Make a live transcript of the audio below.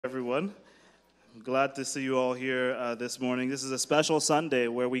Everyone. I'm glad to see you all here this morning. This is a special Sunday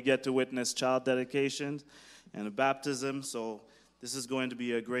where we get to witness child dedications and a baptism. So this is going to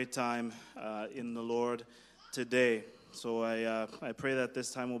be a great time in the Lord today. So I pray that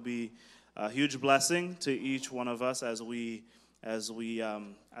this time will be a huge blessing to each one of us as we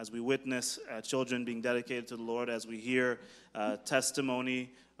witness children being dedicated to the Lord, as we hear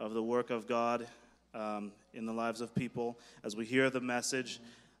testimony of the work of God in the lives of people, as we hear the message.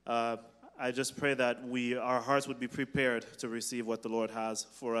 I just pray that our hearts would be prepared to receive what the Lord has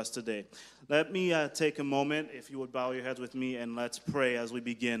for us today. Let me take a moment, if you would bow your heads with me, and let's pray as we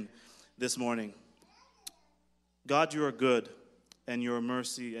begin this morning. God, you are good, and your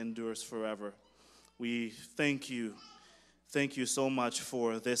mercy endures forever. We thank you. Thank you so much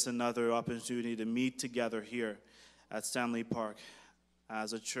for this another opportunity to meet together here at Stanley Park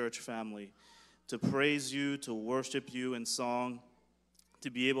as a church family, to praise you, to worship you in song, to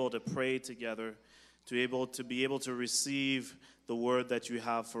be able to pray together, to be able to receive the word that you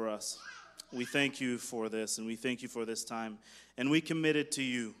have for us. We thank you for this, and we thank you for this time. And we commit it to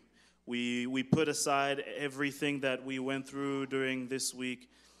you. We put aside everything that we went through during this week.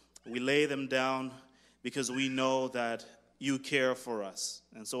 We lay them down because we know that you care for us.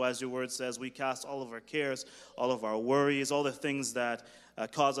 And so as your word says, we cast all of our cares, all of our worries, all the things that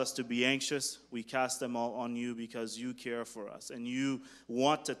cause us to be anxious, we cast them all on you because you care for us and you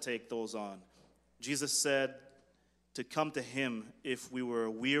want to take those on. Jesus said to come to him if we were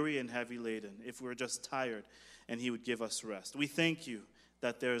weary and heavy laden, if we were just tired, and he would give us rest. We thank you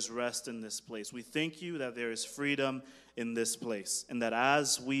that there is rest in this place. We thank you that there is freedom in this place, and that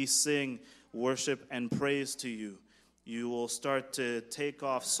as we sing worship and praise to you, you will start to take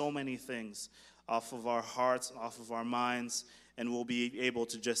off so many things off of our hearts, off of our minds, and we'll be able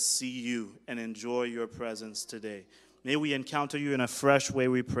to just see you and enjoy your presence today. May we encounter you in a fresh way,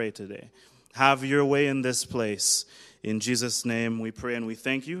 we pray today. Have your way in this place. In Jesus' name we pray and we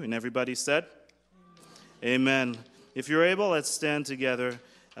thank you. And everybody said, Amen. If you're able, let's stand together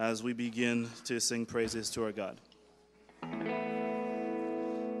as we begin to sing praises to our God.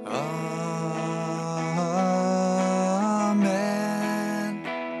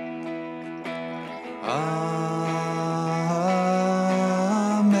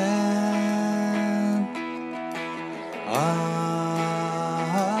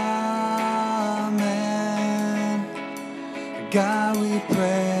 God, we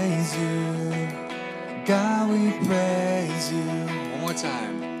praise you. God, we praise you. One more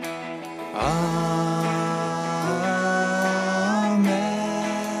time. Amen.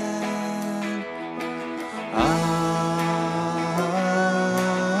 Amen.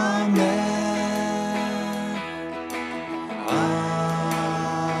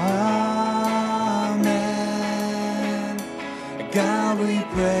 Amen. God, we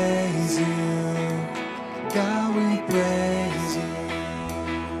praise you. God, we praise you.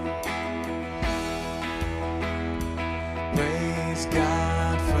 Praise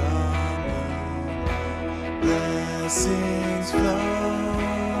God from whom blessings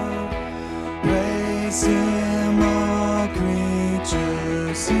flow. Praise him, all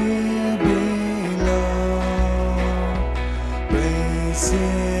creatures here below. Praise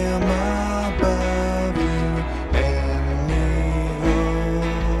him above you, heavenly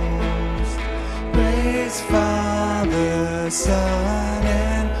hosts. Praise Father, Son,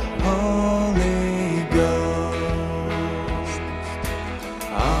 and Holy Ghost.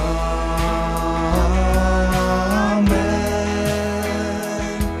 Amen.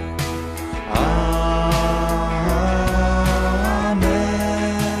 Amen.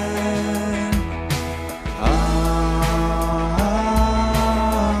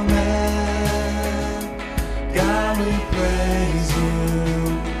 Amen. God, we praise you.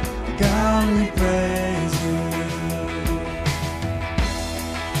 God, we praise you.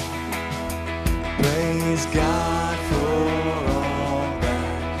 Praise God for all that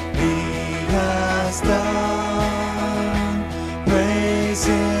he has done. Praise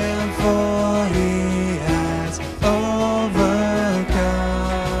him for he has overcome.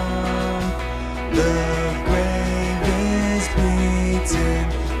 The grave is beaten,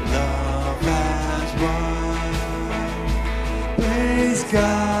 love has won. Praise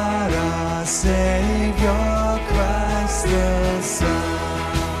God, our Savior, Christ the Son.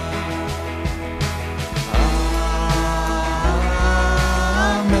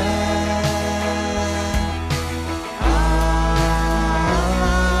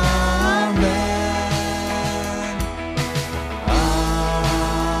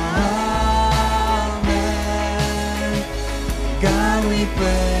 God, we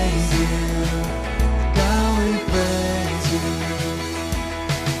praise you. God, we praise you.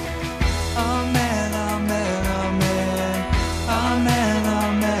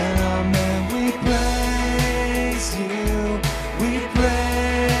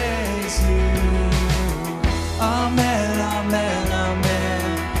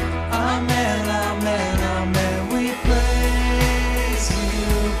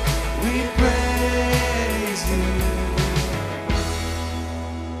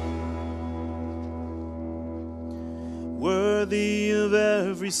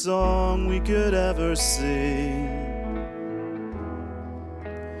 every song we could ever sing.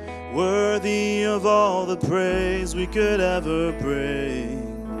 Worthy of all the praise we could ever bring.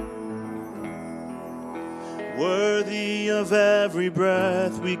 Worthy of every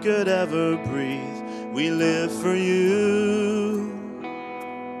breath we could ever breathe. We live for you.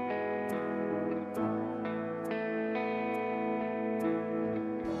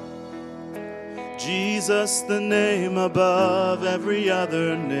 Jesus, the name above every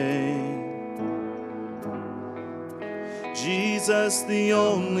other name. Jesus, the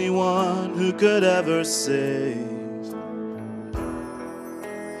only one who could ever save.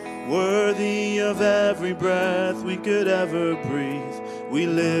 Worthy of every breath we could ever breathe. We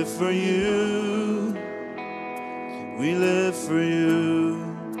live for you. We live for you.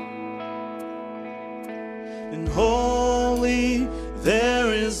 And holy,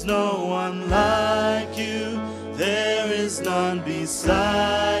 there is no one like you. There is none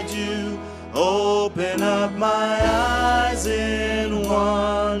beside you. Open up my eyes in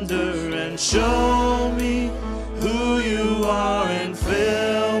wonder and show me who you are, and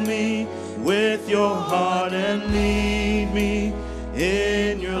fill me with your heart and lead me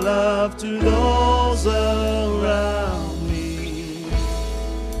in your love to those around me.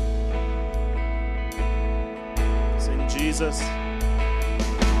 Sing Jesus.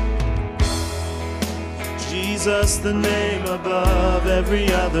 Jesus, the name above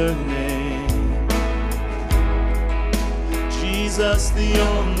every other name. Jesus, the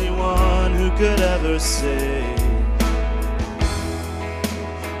only one who could ever save.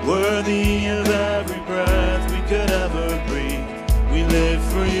 Worthy of every breath we could ever breathe. We live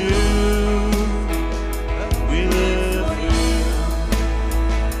for you. We live for you.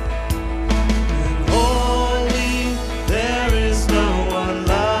 And holy, there is no one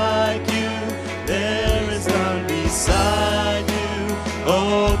like you. There is none beside you.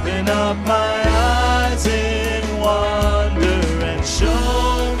 Open up my eyes in wonder and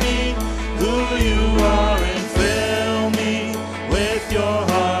show me who you are, and fill me with your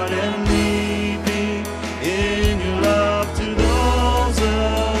heart and lead me in your love to those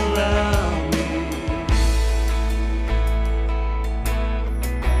around me.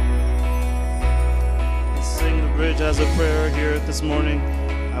 Let's sing the bridge as a prayer here this morning.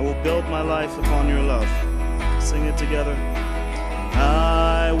 I will build my life upon your love. Sing it together.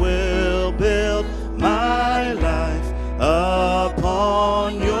 I will build my life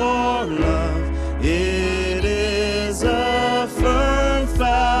upon your love. It is a firm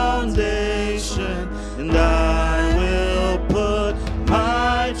foundation, and I will put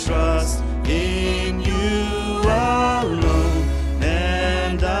my trust in you alone,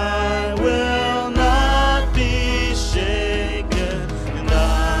 and I will not be shaken, and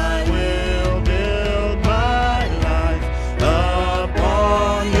I will build my life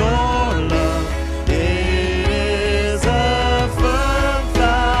upon your love. It is a firm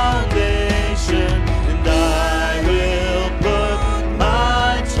foundation, and I will put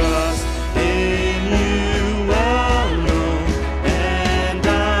my trust in you alone, and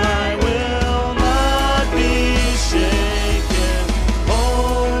I will not be shaken.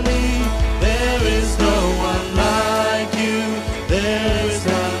 Holy, there is no one like you. There is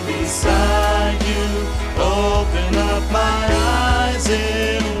none beside you. Open up my eyes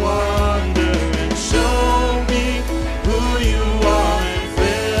in wonder and show me who you are, and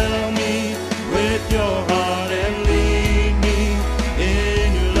fill me with your heart and lead me in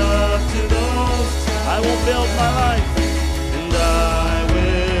your love to those. I will build my life, and I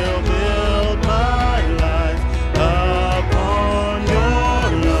will build my life upon your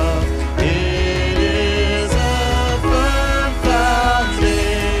love. It is a firm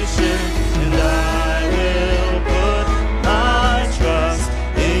foundation, and I will put my trust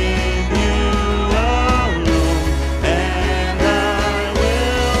in you alone, and I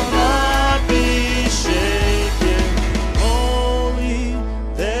will not be shaken. Holy,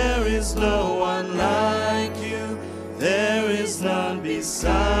 there is no one like you. There is none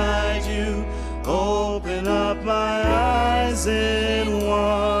beside you. Open up my eyes in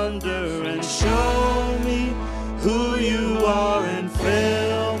wonder and show me who you are, and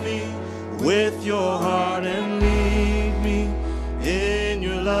fill me with your heart and lead me in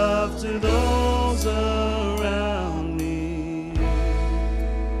your love to those around me.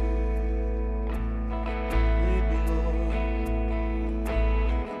 Lead me, Lord.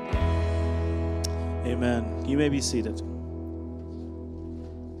 Amen. You may be seated.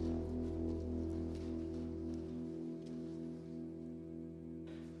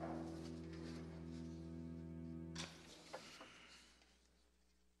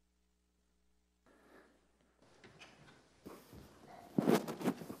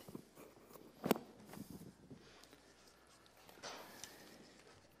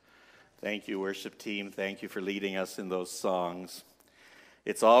 Thank you, worship team. Thank you for leading us in those songs.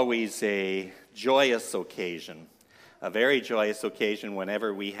 It's always a joyous occasion, a very joyous occasion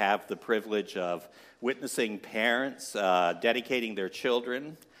whenever we have the privilege of witnessing parents dedicating their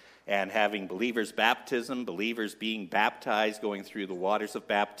children and having believers' baptism, believers being baptized, going through the waters of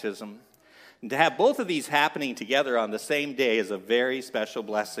baptism. And to have both of these happening together on the same day is a very special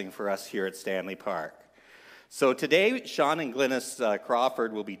blessing for us here at Stanley Park. So today, Sean and Glynis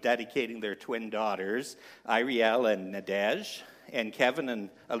Crawford will be dedicating their twin daughters, Iriel and Nadej, and Kevin and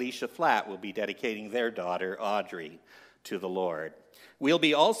Alicia Flatt will be dedicating their daughter, Audrey, to the Lord. We'll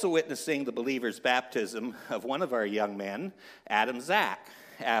be also witnessing the believer's baptism of one of our young men, Adam Zach,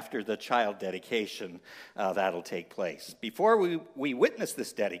 after the child dedication that'll take place. Before we witness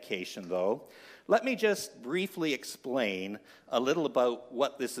this dedication, though, let me just briefly explain a little about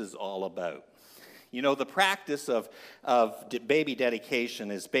what this is all about. You know, the practice of baby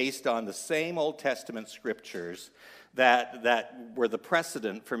dedication is based on the same Old Testament scriptures that were the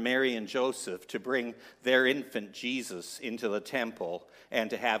precedent for Mary and Joseph to bring their infant Jesus into the temple and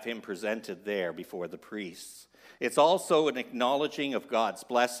to have him presented there before the priests. It's also an acknowledging of God's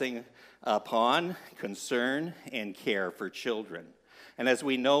blessing upon, concern, and care for children. And as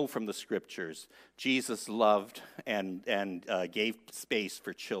we know from the scriptures, Jesus loved and gave space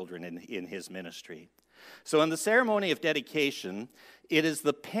for children in his ministry. So in the ceremony of dedication, it is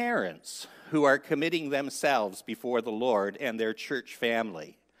the parents who are committing themselves before the Lord and their church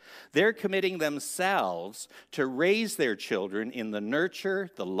family. They're committing themselves to raise their children in the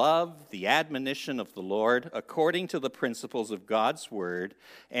nurture, the love, the admonition of the Lord, according to the principles of God's word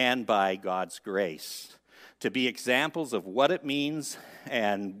and by God's grace, to be examples of what it means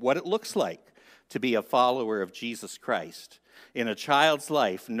and what it looks like to be a follower of Jesus Christ. In a child's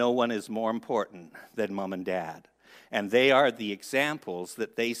life, no one is more important than mom and dad, and they are the examples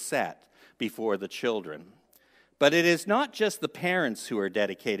that they set before the children. But it is not just the parents who are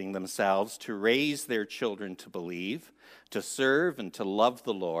dedicating themselves to raise their children to believe, to serve, and to love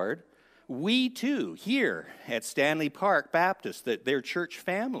the Lord. We too, here at Stanley Park Baptist, their church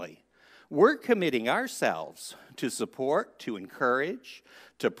family, we're committing ourselves to support, to encourage,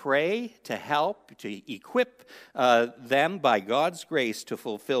 to pray, to help, to equip them by God's grace to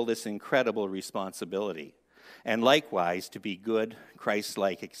fulfill this incredible responsibility. And likewise, to be good,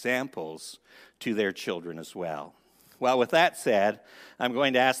 Christ-like examples to their children as well. Well, with that said, I'm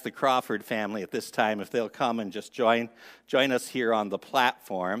going to ask the Crawford family at this time if they'll come and just join us here on the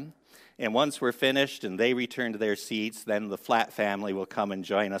platform. And once we're finished and they return to their seats, then the Flatt family will come and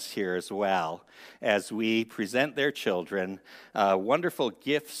join us here as well as we present their children wonderful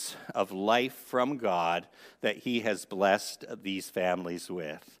gifts of life from God that he has blessed these families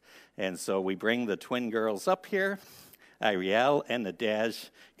with. And so we bring the twin girls up here, Iriel and Nadej.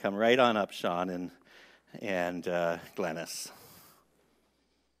 Come right on up, Sean and Glynis.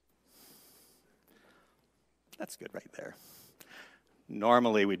 That's good right there.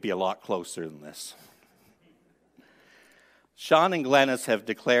 Normally, we'd be a lot closer than this. Sean and Glynis have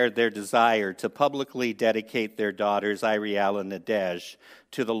declared their desire to publicly dedicate their daughters, Iriel and Nadej,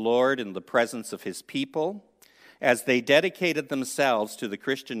 to the Lord in the presence of his people, as they dedicated themselves to the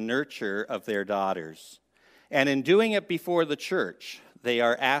Christian nurture of their daughters. And in doing it before the church, they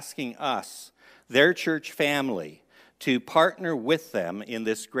are asking us, their church family, to partner with them in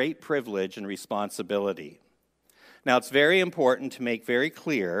this great privilege and responsibility. Now, it's very important to make very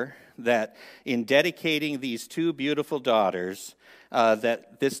clear that in dedicating these two beautiful daughters,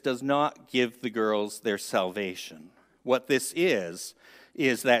 that this does not give the girls their salvation. What this is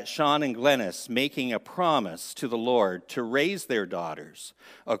that Sean and Glynis making a promise to the Lord to raise their daughters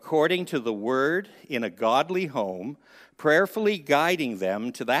according to the word in a godly home, prayerfully guiding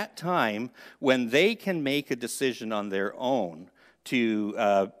them to that time when they can make a decision on their own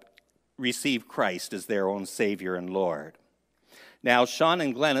to receive Christ as their own Savior and Lord. Now, Sean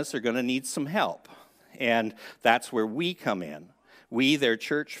and Glynis are going to need some help, and that's where we come in. We, their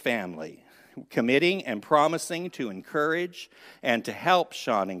church family, committing and promising to encourage and to help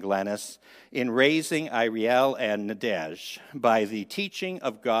Sean and Glynis in raising Iriel and Nadej by the teaching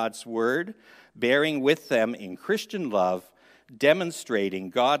of God's Word, bearing with them in Christian love, demonstrating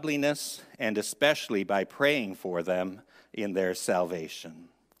godliness, and especially by praying for them in their salvation.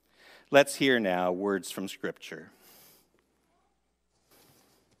 Let's hear now words from Scripture.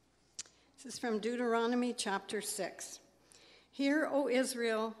 This is from Deuteronomy chapter 6. Hear, O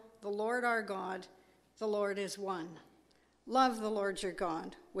Israel, the Lord our God, the Lord is one. Love the Lord your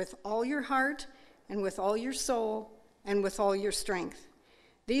God with all your heart and with all your soul and with all your strength.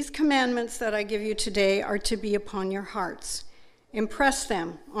 These commandments that I give you today are to be upon your hearts. Impress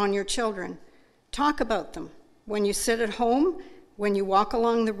them on your children. Talk about them when you sit at home, when you walk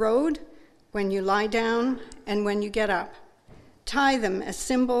along the road, when you lie down, and when you get up. Tie them as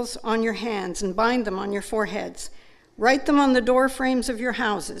symbols on your hands and bind them on your foreheads. Write them on the door frames of your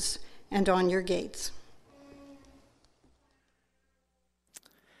houses and on your gates.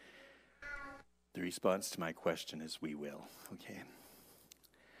 The response to my question is we will. Okay.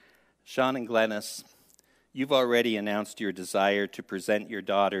 Sean and Glennis, you've already announced your desire to present your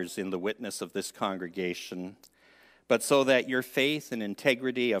daughters in the witness of this congregation, but so that your faith and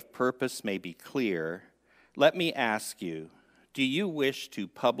integrity of purpose may be clear, let me ask you, do you wish to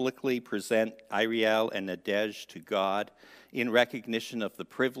publicly present Iriel and Nadej to God in recognition of the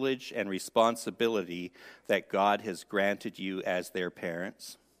privilege and responsibility that God has granted you as their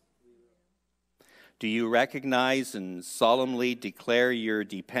parents? Do you recognize and solemnly declare your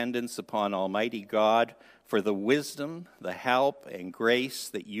dependence upon Almighty God for the wisdom, the help, and grace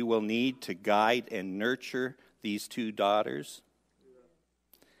that you will need to guide and nurture these two daughters?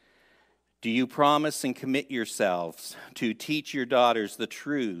 Do you promise and commit yourselves to teach your daughters the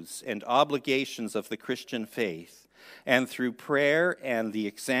truths and obligations of the Christian faith, and through prayer and the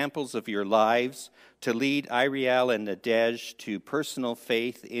examples of your lives, to lead Iriel and Nadej to personal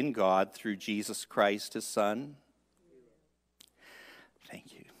faith in God through Jesus Christ, his Son?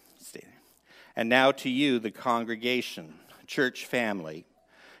 Thank you. Stay there. And now to you, the congregation, church family.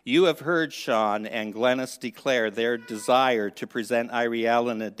 You have heard Sean and Glennis declare their desire to present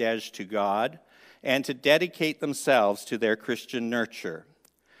Iriel and Nadej to God and to dedicate themselves to their Christian nurture.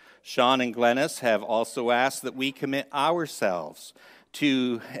 Sean and Glennis have also asked that we commit ourselves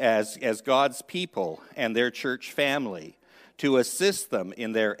to, as God's people and their church family, to assist them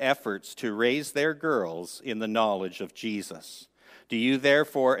in their efforts to raise their girls in the knowledge of Jesus. Do you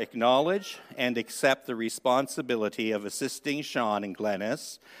therefore acknowledge and accept the responsibility of assisting Sean and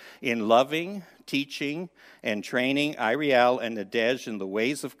Glennis in loving, teaching, and training Iriel and Nadej in the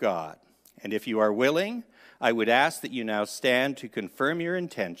ways of God? And if you are willing, I would ask that you now stand to confirm your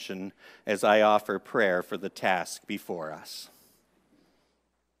intention as I offer prayer for the task before us.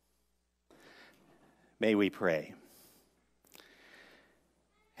 May we pray.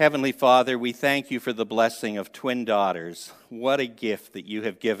 Heavenly Father, we thank you for the blessing of twin daughters. What a gift that you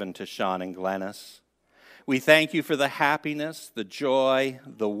have given to Sean and Glennis. We thank you for the happiness, the joy,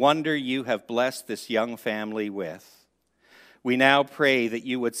 the wonder you have blessed this young family with. We now pray that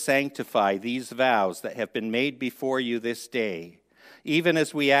you would sanctify these vows that have been made before you this day, even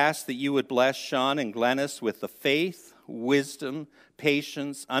as we ask that you would bless Sean and Glennis with the faith, wisdom,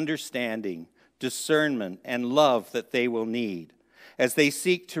 patience, understanding, discernment, and love that they will need as they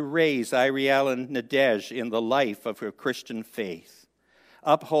seek to raise Iriel and Nadej in the life of a Christian faith.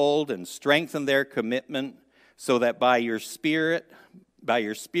 Uphold and strengthen their commitment so that by your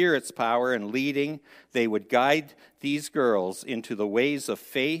Spirit's power and leading, they would guide these girls into the ways of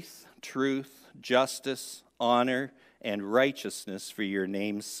faith, truth, justice, honor, and righteousness for your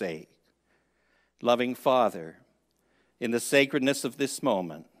name's sake. Loving Father, in the sacredness of this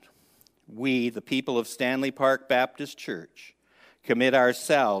moment, we, the people of Stanley Park Baptist Church, commit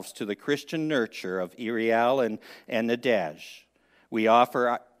ourselves to the Christian nurture of Iriel and Nadej. We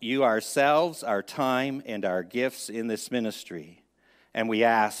offer you ourselves, our time, and our gifts in this ministry. And we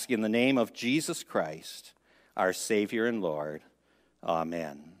ask in the name of Jesus Christ, our Savior and Lord.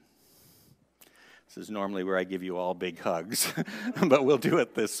 Amen. This is normally where I give you all big hugs, but we'll do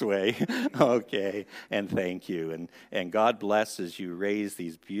it this way. Okay, and thank you. And God bless as you raise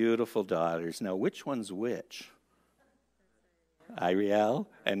these beautiful daughters. Now, which one's which? Iriel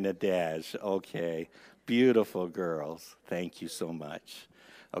and Nadej. Okay, beautiful girls. Thank you so much.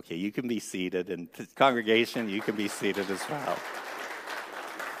 Okay, you can be seated, and congregation, you can be seated as well.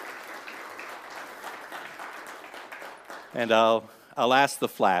 And I'll ask the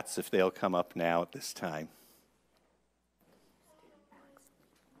Flats if they'll come up now at this time.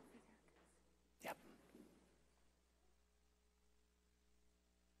 Yep.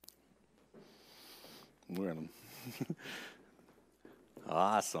 We're in them.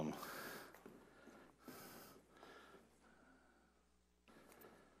 Awesome.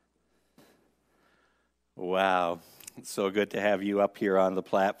 Wow. It's so good to have you up here on the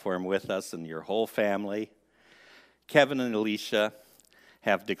platform with us and your whole family. Kevin and Alicia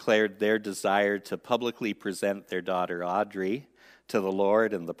have declared their desire to publicly present their daughter Audrey to the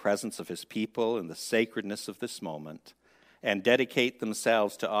Lord in the presence of his people in the sacredness of this moment and dedicate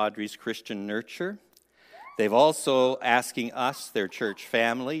themselves to Audrey's Christian nurture. They've also asking us, their church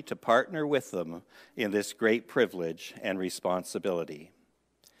family, to partner with them in this great privilege and responsibility.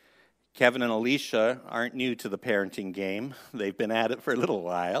 Kevin and Alicia aren't new to the parenting game. They've been at it for a little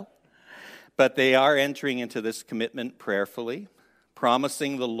while. But they are entering into this commitment prayerfully,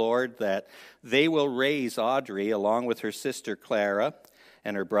 promising the Lord that they will raise Audrey along with her sister Clara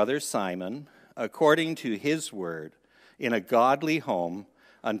and her brother Simon according to his word in a godly home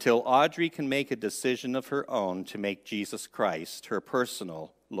until Audrey can make a decision of her own to make Jesus Christ her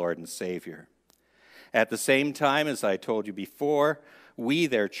personal Lord and Savior. At the same time, as I told you before, we,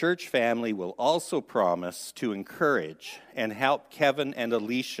 their church family, will also promise to encourage and help Kevin and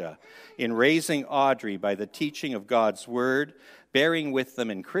Alicia in raising Audrey by the teaching of God's word, bearing with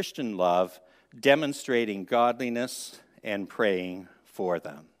them in Christian love, demonstrating godliness, and praying for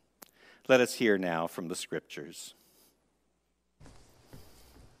them. Let us hear now from the scriptures.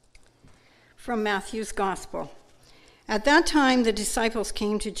 From Matthew's Gospel. At that time, the disciples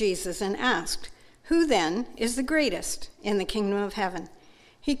came to Jesus and asked, "Who then is the greatest in the kingdom of heaven?"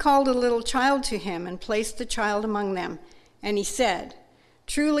 He called a little child to him and placed the child among them. And he said,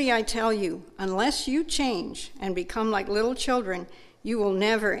 "Truly I tell you, unless you change and become like little children, you will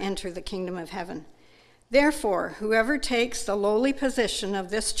never enter the kingdom of heaven. Therefore, whoever takes the lowly position of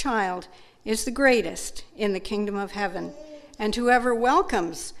this child is the greatest in the kingdom of heaven. And whoever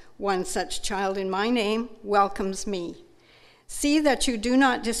welcomes one such child in my name welcomes me. See that you do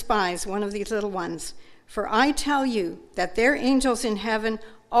not despise one of these little ones, for I tell you that their angels in heaven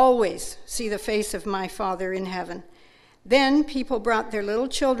always see the face of my Father in heaven." Then people brought their little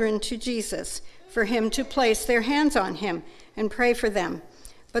children to Jesus for him to place their hands on him and pray for them.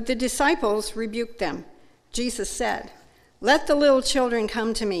 But the disciples rebuked them. Jesus said, "Let the little children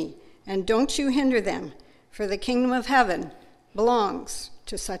come to me, and don't you hinder them, for the kingdom of heaven belongs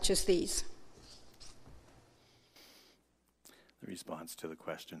to such as these." The response to the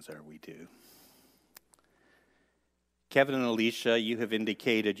questions are, we do. Kevin and Alicia, you have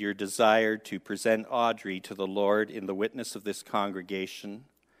indicated your desire to present Audrey to the Lord in the witness of this congregation.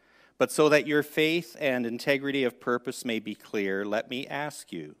 But so that your faith and integrity of purpose may be clear, let me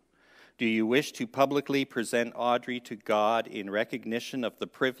ask you, do you wish to publicly present Audrey to God in recognition of the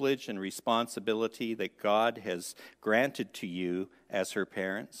privilege and responsibility that God has granted to you as her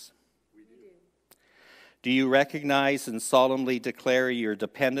parents? Do you recognize and solemnly declare your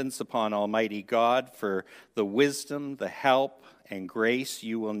dependence upon Almighty God for the wisdom, the help, and grace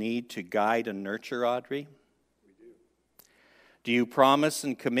you will need to guide and nurture Audrey? We do. Do you promise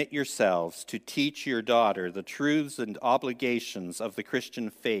and commit yourselves to teach your daughter the truths and obligations of the Christian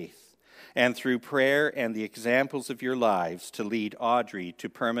faith, and through prayer and the examples of your lives to lead Audrey to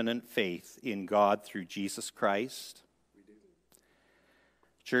permanent faith in God through Jesus Christ? We do.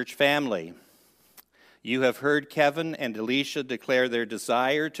 Church family, you have heard Kevin and Alicia declare their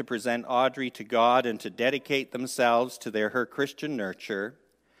desire to present Audrey to God and to dedicate themselves to her Christian nurture.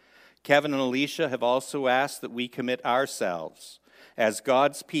 Kevin and Alicia have also asked that we commit ourselves as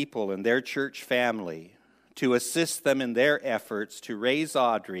God's people and their church family to assist them in their efforts to raise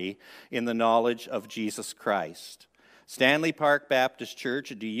Audrey in the knowledge of Jesus Christ. Stanley Park Baptist Church,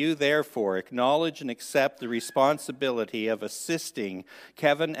 do you therefore acknowledge and accept the responsibility of assisting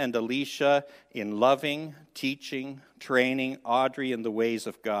Kevin and Alicia in loving, teaching, training Audrey in the ways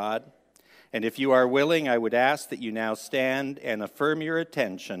of God? And if you are willing, I would ask that you now stand and affirm your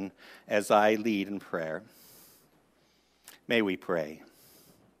attention as I lead in prayer. May we pray.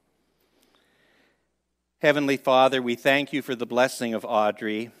 Heavenly Father, we thank you for the blessing of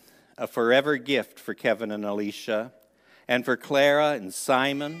Audrey, a forever gift for Kevin and Alicia, and for Clara and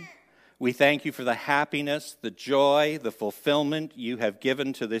Simon. We thank you for the happiness, the joy, the fulfillment you have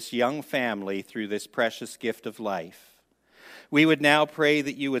given to this young family through this precious gift of life. We would now pray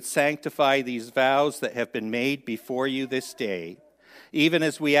that you would sanctify these vows that have been made before you this day, even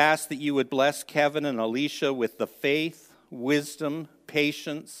as we ask that you would bless Kevin and Alicia with the faith, wisdom,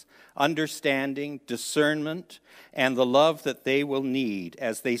 patience, understanding, discernment, and the love that they will need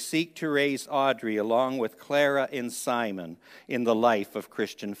as they seek to raise Audrey along with Clara and Simon in the life of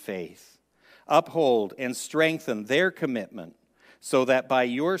Christian faith. Uphold and strengthen their commitment so that by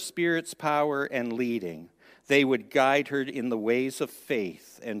your Spirit's power and leading, they would guide her in the ways of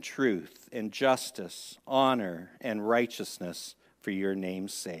faith and truth and justice, honor and righteousness for your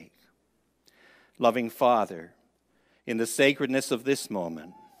name's sake. Loving Father, in the sacredness of this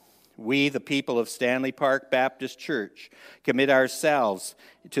moment, we, the people of Stanley Park Baptist Church, commit ourselves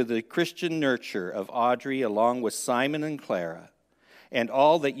to the Christian nurture of Audrey along with Simon and Clara, and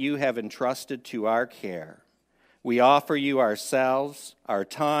all that you have entrusted to our care. We offer you ourselves, our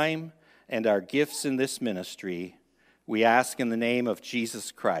time, and our gifts in this ministry. We ask in the name of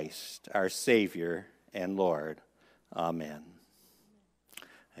Jesus Christ, our Savior and Lord. Amen.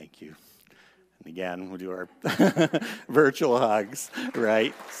 Thank you. Thank you. And again, we'll do our virtual hugs,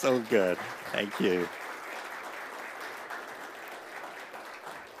 right? So good. Thank you.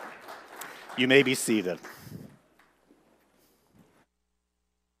 You may be seated.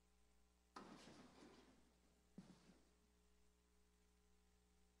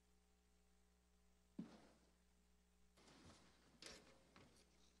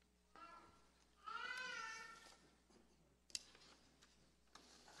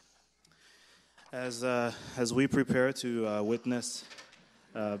 As we prepare to witness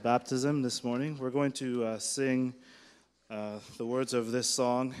baptism this morning, we're going to sing the words of this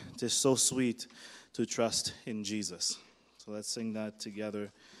song, "'Tis so sweet to trust in Jesus." So let's sing that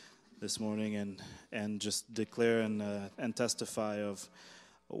together this morning and just declare and testify of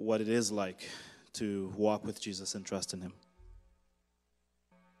what it is like to walk with Jesus and trust in him.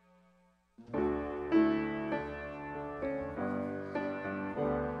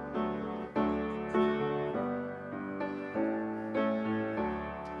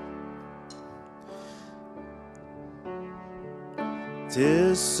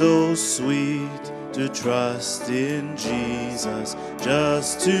 "'Tis so sweet to trust in Jesus,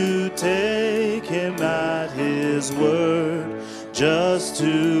 just to take him at his word, just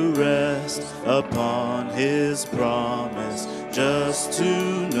to rest upon his promise, just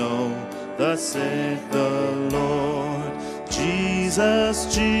to know thus saith the Lord.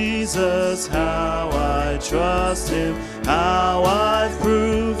 Jesus, Jesus, how I trust him, how I've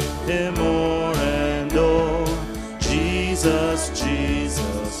proved him o'er and o'er. Jesus,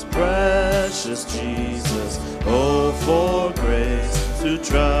 Jesus, precious Jesus, oh, for grace to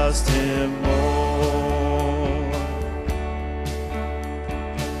trust him more.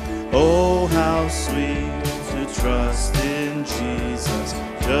 Oh, how sweet to trust in Jesus,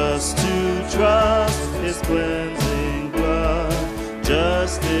 just to trust his cleansing blood,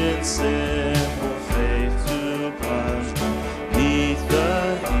 just in simple faith to plunge beneath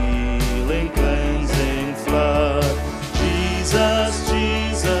the healing cleansing flood. Jesus,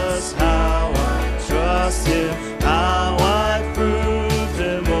 Jesus, how I trust him, how I proved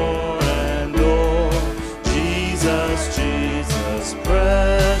him o'er and o'er. Jesus, Jesus,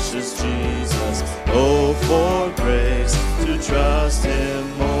 precious Jesus, oh, for grace to trust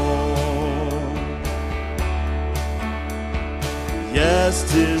him more. Yes,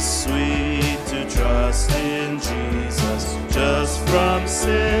 'tis sweet to trust in Jesus, just from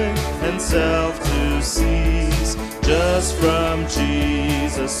sin and self to cease, just from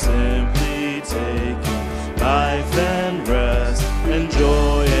Jesus simply taking life and rest and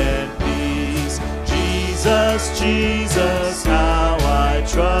joy and peace. Jesus, Jesus, how I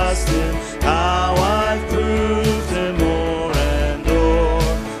trust him, how I've proved him o'er and o'er.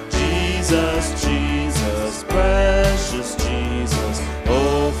 Jesus, Jesus, precious Jesus,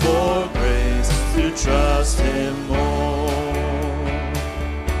 oh, for grace to trust him more.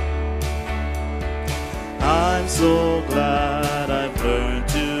 I'm so glad I've learned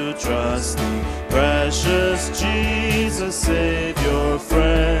to trust thee, precious Jesus, Savior,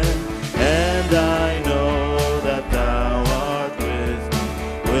 friend. And I know that thou art with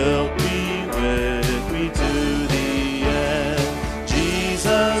me, wilt be with me to the end.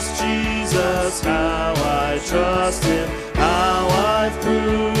 Jesus, Jesus, how I trust him, how I've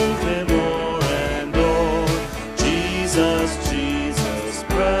proved him o'er and o'er. Jesus, Jesus,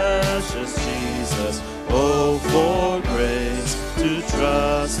 precious Jesus, oh, for grace to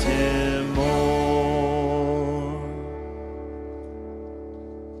trust him more.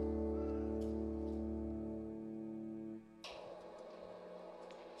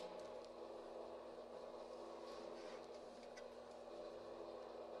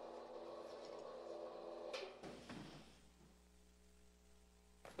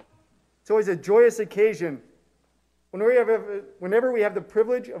 It's always a joyous occasion whenever we have the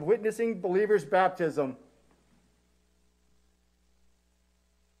privilege of witnessing believers' baptism.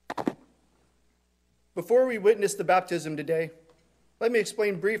 Before we witness the baptism today, let me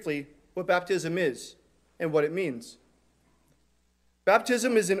explain briefly what baptism is and what it means.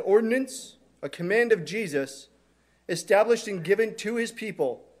 Baptism is an ordinance, a command of Jesus, established and given to his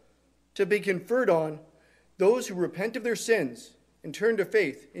people to be conferred on those who repent of their sins and turn to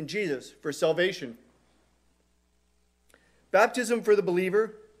faith in Jesus for salvation. Baptism for the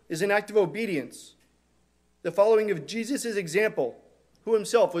believer is an act of obedience, the following of Jesus' example, who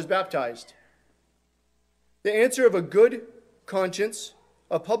himself was baptized. The answer of a good conscience,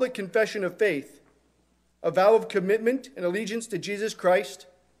 a public confession of faith, a vow of commitment and allegiance to Jesus Christ,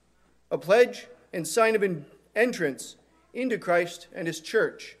 a pledge and sign of entrance into Christ and his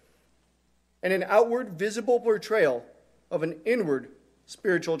church, and an outward visible portrayal of an inward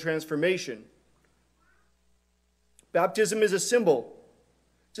spiritual transformation. Baptism is a symbol.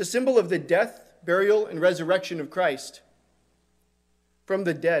 It's a symbol of the death, burial, and resurrection of Christ from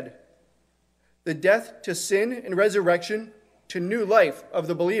the dead. The death to sin and resurrection to new life of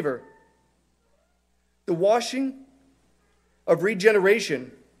the believer. The washing of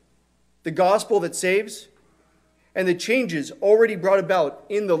regeneration, the gospel that saves, and the changes already brought about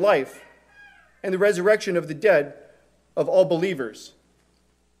in the life and the resurrection of the dead of all believers.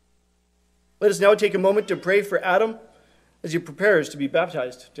 Let us now take a moment to pray for Adam as he prepares to be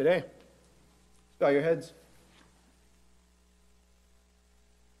baptized today. Bow your heads.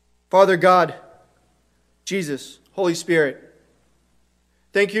 Father God, Jesus, Holy Spirit,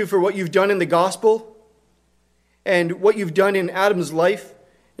 thank you for what you've done in the gospel and what you've done in Adam's life,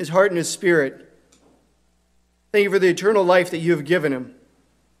 his heart, and his spirit. Thank you for the eternal life that you have given him.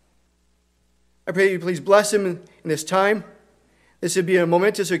 I pray that you please bless him in this time. This would be a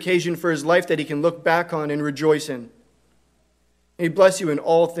momentous occasion for his life that he can look back on and rejoice in. May he bless you in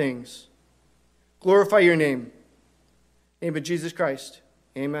all things. Glorify your name. In the name of Jesus Christ.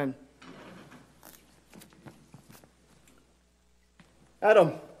 Amen.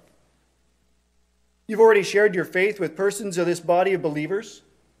 Adam, you've already shared your faith with persons of this body of believers.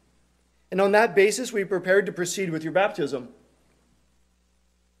 And on that basis, we prepared to proceed with your baptism.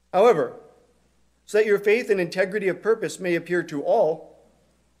 However, so that your faith and integrity of purpose may appear to all,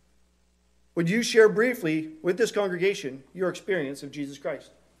 would you share briefly with this congregation your experience of Jesus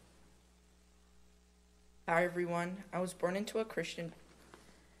Christ? Hi everyone, I was born into a Christian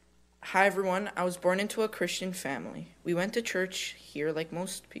family. We went to church here like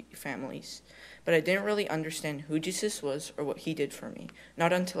most families, but I didn't really understand who Jesus was or what he did for me,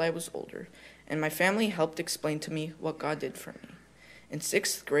 not until I was older, and my family helped explain to me what God did for me. In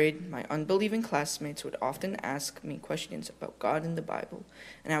 6th grade, my unbelieving classmates would often ask me questions about God and the Bible,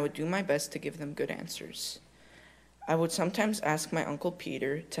 and I would do my best to give them good answers. I would sometimes ask my Uncle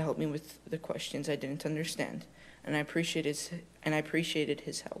Peter to help me with the questions I didn't understand, and I appreciated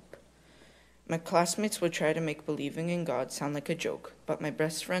his help. My classmates would try to make believing in God sound like a joke, but my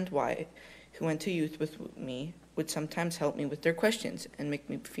best friend Wyatt, who went to youth with me, would sometimes help me with their questions and make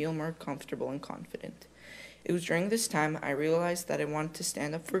me feel more comfortable and confident. It was during this time I realized that I wanted to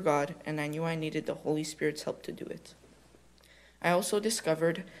stand up for God, and I knew I needed the Holy Spirit's help to do it. I also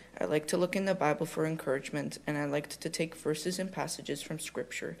discovered I liked to look in the Bible for encouragement, and I liked to take verses and passages from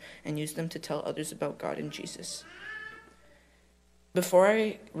Scripture and use them to tell others about God and Jesus. Before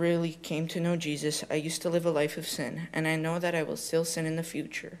I really came to know Jesus, I used to live a life of sin, and I know that I will still sin in the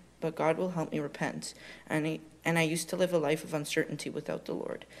future, but God will help me repent, and I used to live a life of uncertainty without the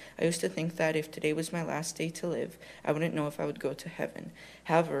Lord. I used to think that if today was my last day to live, I wouldn't know if I would go to heaven.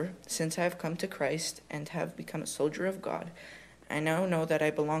 However, since I have come to Christ and have become a soldier of God, I now know that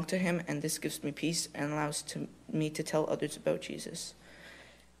I belong to him, and this gives me peace and allows me to tell others about Jesus.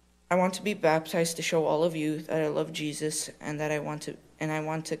 I want to be baptized to show all of you that I love Jesus and that I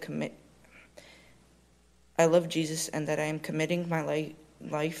love Jesus and that I am committing my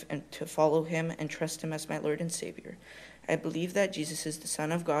life and to follow him and trust him as my Lord and Savior. I believe that Jesus is the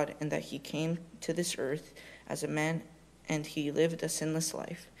Son of God and that he came to this earth as a man and he lived a sinless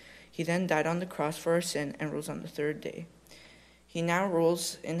life. He then died on the cross for our sin and rose on the 3rd day. He now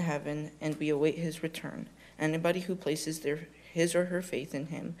rules in heaven, and we await his return. Anybody who places his or her faith in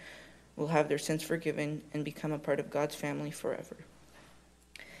him will have their sins forgiven and become a part of God's family forever.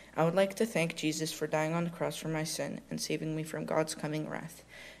 I would like to thank Jesus for dying on the cross for my sin and saving me from God's coming wrath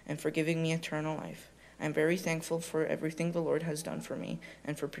and for giving me eternal life. I am very thankful for everything the Lord has done for me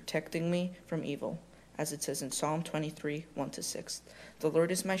and for protecting me from evil, as it says in Psalm 23, 1-6. The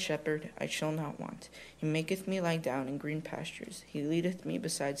Lord is my shepherd, I shall not want. He maketh me lie down in green pastures. He leadeth me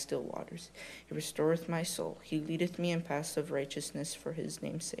beside still waters. He restoreth my soul. He leadeth me in paths of righteousness for his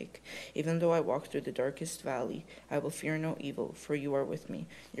name's sake. Even though I walk through the darkest valley, I will fear no evil, for you are with me.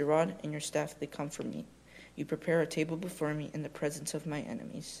 Your rod and your staff, they comfort me. You prepare a table before me in the presence of my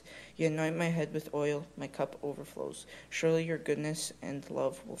enemies. You anoint my head with oil, my cup overflows. Surely your goodness and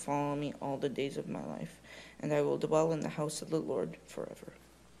love will follow me all the days of my life, and I will dwell in the house of the Lord forever.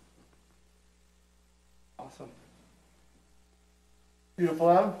 Awesome. Beautiful,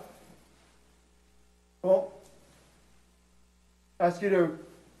 Adam. Well, I ask you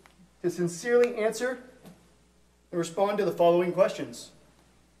to sincerely answer and respond to the following questions.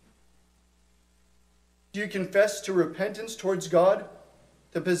 Do you confess to repentance towards God,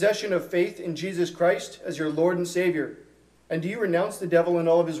 the possession of faith in Jesus Christ as your Lord and Savior? And do you renounce the devil and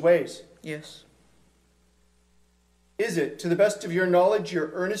all of his ways? Yes. Is it, to the best of your knowledge,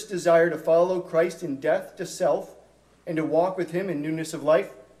 your earnest desire to follow Christ in death to self and to walk with him in newness of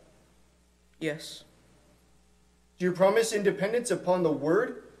life? Yes. Do you promise independence upon the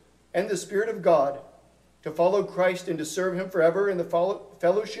Word and the Spirit of God to follow Christ and to serve him forever in the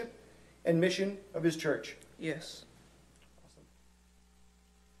fellowship and mission of his church? Yes.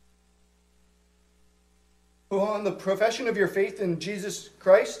 Who, on the profession of your faith in Jesus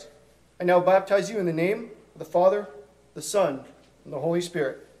Christ, I now baptize you in the name of the Father, the Son, and the Holy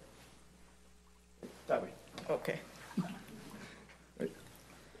Spirit. That way. Okay.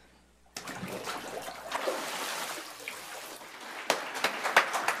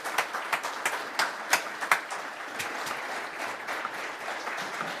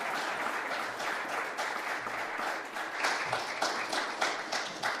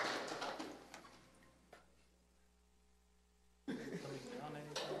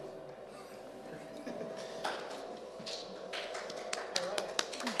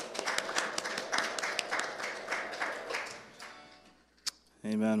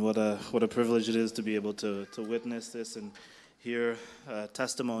 Amen. What a privilege it is to be able to witness this and hear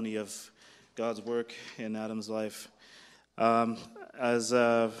testimony of God's work in Adam's life. As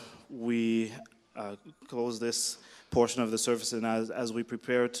we close this portion of the service and as we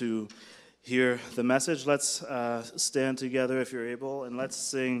prepare to hear the message, let's stand together if you're able and let's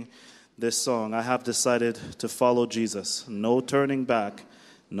sing this song. I have decided to follow Jesus. No turning back,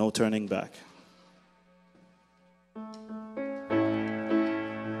 no turning back.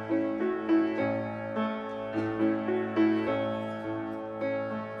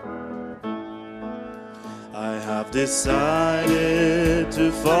 Decided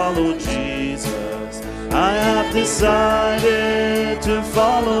to follow Jesus. I have decided to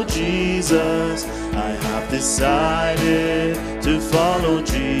follow Jesus. I have decided to follow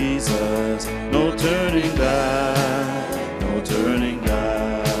Jesus. No turning back, no turning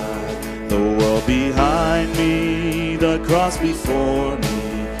back. The world behind me, the cross before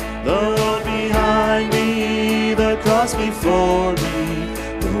me. The world behind me, the cross before me.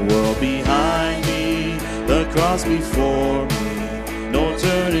 The world behind me, the cross before me, no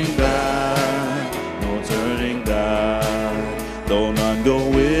turning back, no turning back. Though none go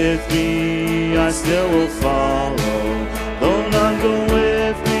with me, I still will follow. Though none go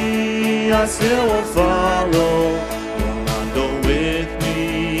with me, I still will follow. Though none go with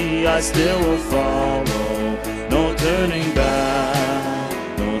me, I still will follow. No turning back,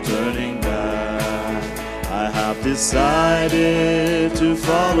 no turning back. I have decided to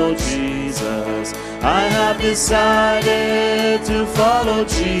follow Jesus. I have decided to follow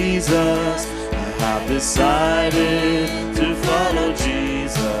Jesus. I have decided to follow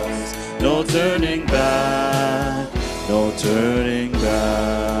Jesus. No turning back, no turning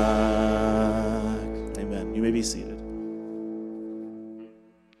back. Amen. You may be seated.